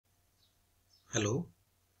Hello,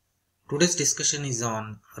 today's discussion is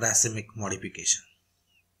on racemic modification.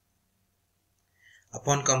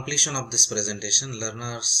 Upon completion of this presentation,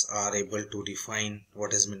 learners are able to define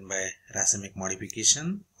what is meant by racemic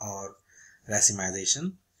modification or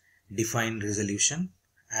racemization, define resolution,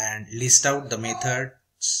 and list out the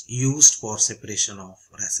methods used for separation of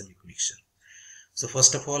racemic mixture. So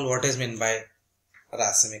first of all, what is meant by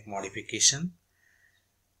racemic modification?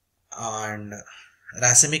 And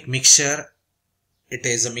racemic mixture, it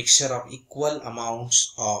is a mixture of equal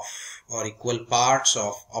amounts of or equal parts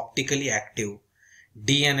of optically active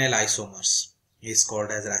DNL isomers is called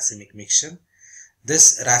as racemic mixture.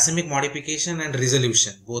 This racemic modification and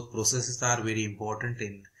resolution, both processes are very important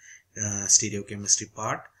in stereochemistry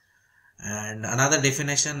part. And another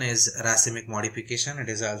definition is racemic modification. It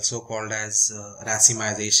is also called as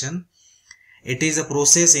racemization. It is a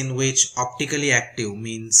process in which optically active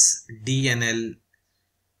means DNL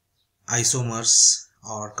isomers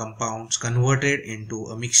or compounds converted into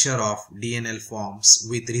a mixture of DNL forms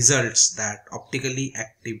with results that optical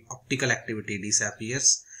activity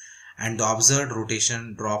disappears and the observed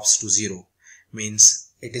rotation drops to zero. Means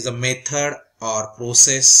it is a method or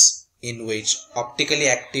process in which optically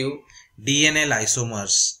active DNL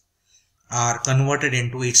isomers are converted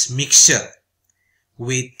into its mixture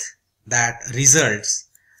with that results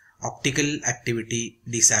optical activity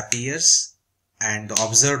disappears and the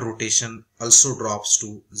observed rotation also drops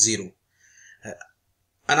to zero.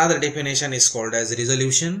 Another definition is called as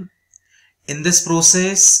resolution. In this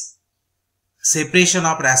process, separation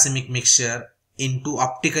of racemic mixture into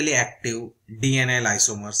optically active DNL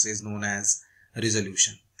isomers is known as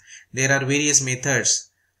resolution. There are various methods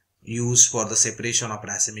used for the separation of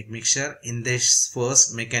racemic mixture. In this,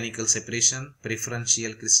 first, mechanical separation,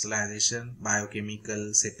 preferential crystallization,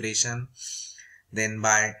 biochemical separation, then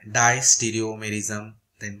by stereomerism,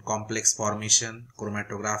 then complex formation,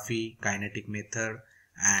 chromatography, kinetic method,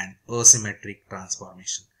 and asymmetric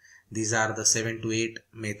transformation. These are the 7 to 8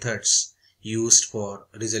 methods used for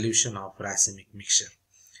resolution of racemic mixture.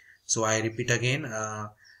 So I repeat again,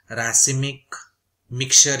 racemic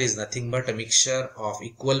mixture is nothing but a mixture of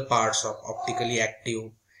equal parts of optically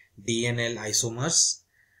active DNL isomers,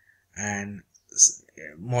 and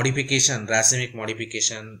modification, racemic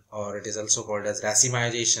modification, or it is also called as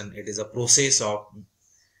racemization. It is a process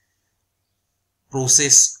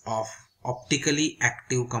of optically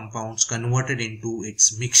active compounds converted into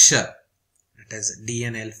its mixture, that is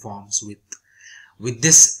DNL forms with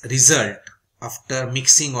this result. After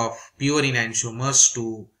mixing of pure enantiomers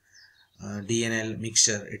to DNL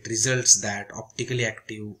mixture, it results that optically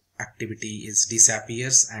active activity is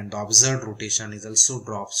disappears and the observed rotation is also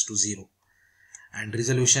drops to zero. And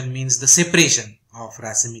resolution means the separation of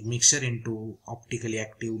racemic mixture into optically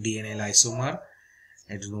active DNL isomer.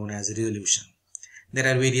 It is known as resolution. There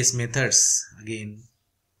are various methods again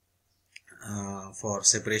for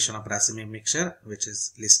separation of racemic mixture, which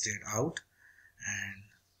is listed out. And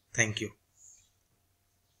thank you.